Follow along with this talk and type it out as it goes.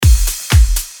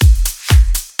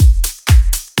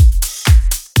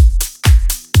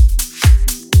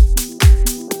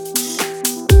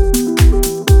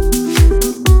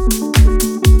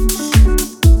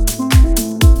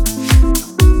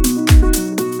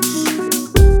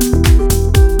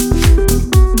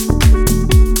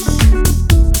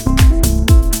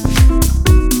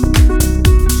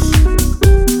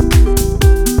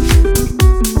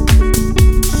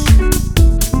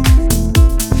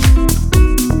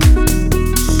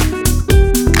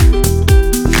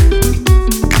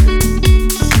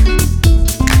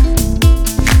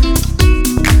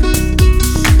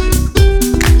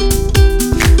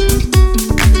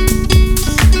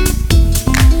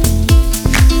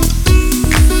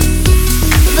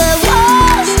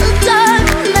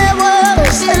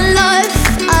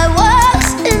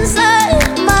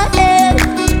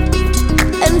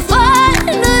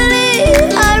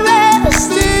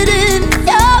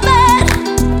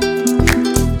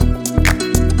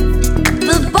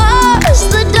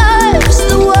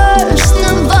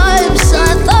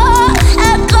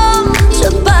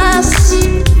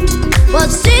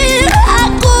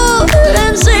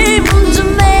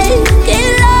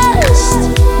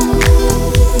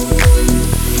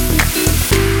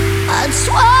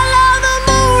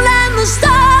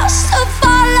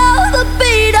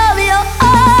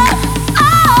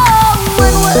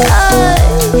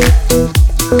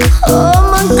Oh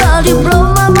my God, you blow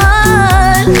my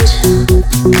mind.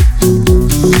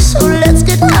 So let's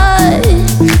get high,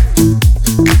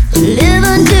 live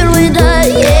until we die.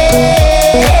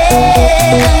 Yeah,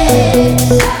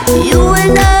 you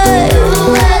and I,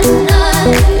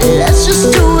 let's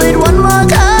just do it one more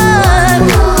time.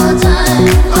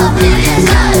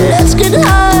 Let's get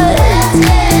high,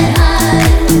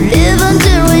 live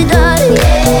until we die.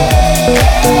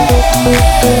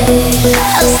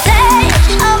 A state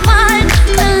of mind,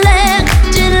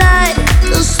 collected like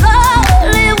a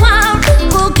slowly wound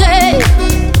bouquet,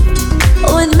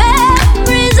 with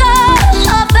memories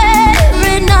of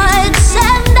every nights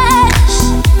and days.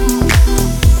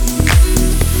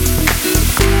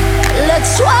 Let's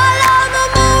swallow the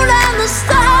moon and the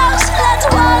stars. Let's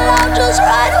swallow just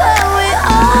right where we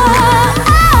are.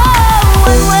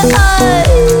 When we're high,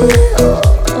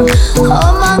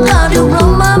 oh my God, you blow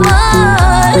my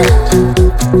mind.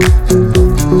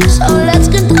 So let's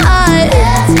get high,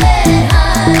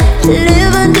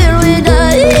 live until we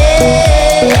die.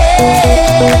 Yeah.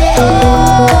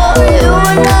 Oh, you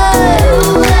and I,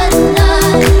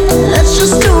 let's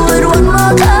just do it one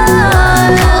more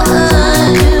time.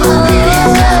 Oh,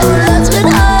 let's get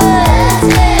high,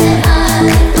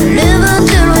 live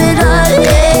until we die.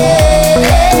 Yeah.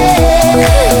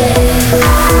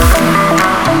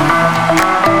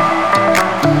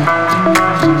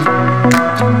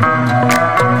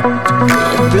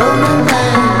 You blow my mind.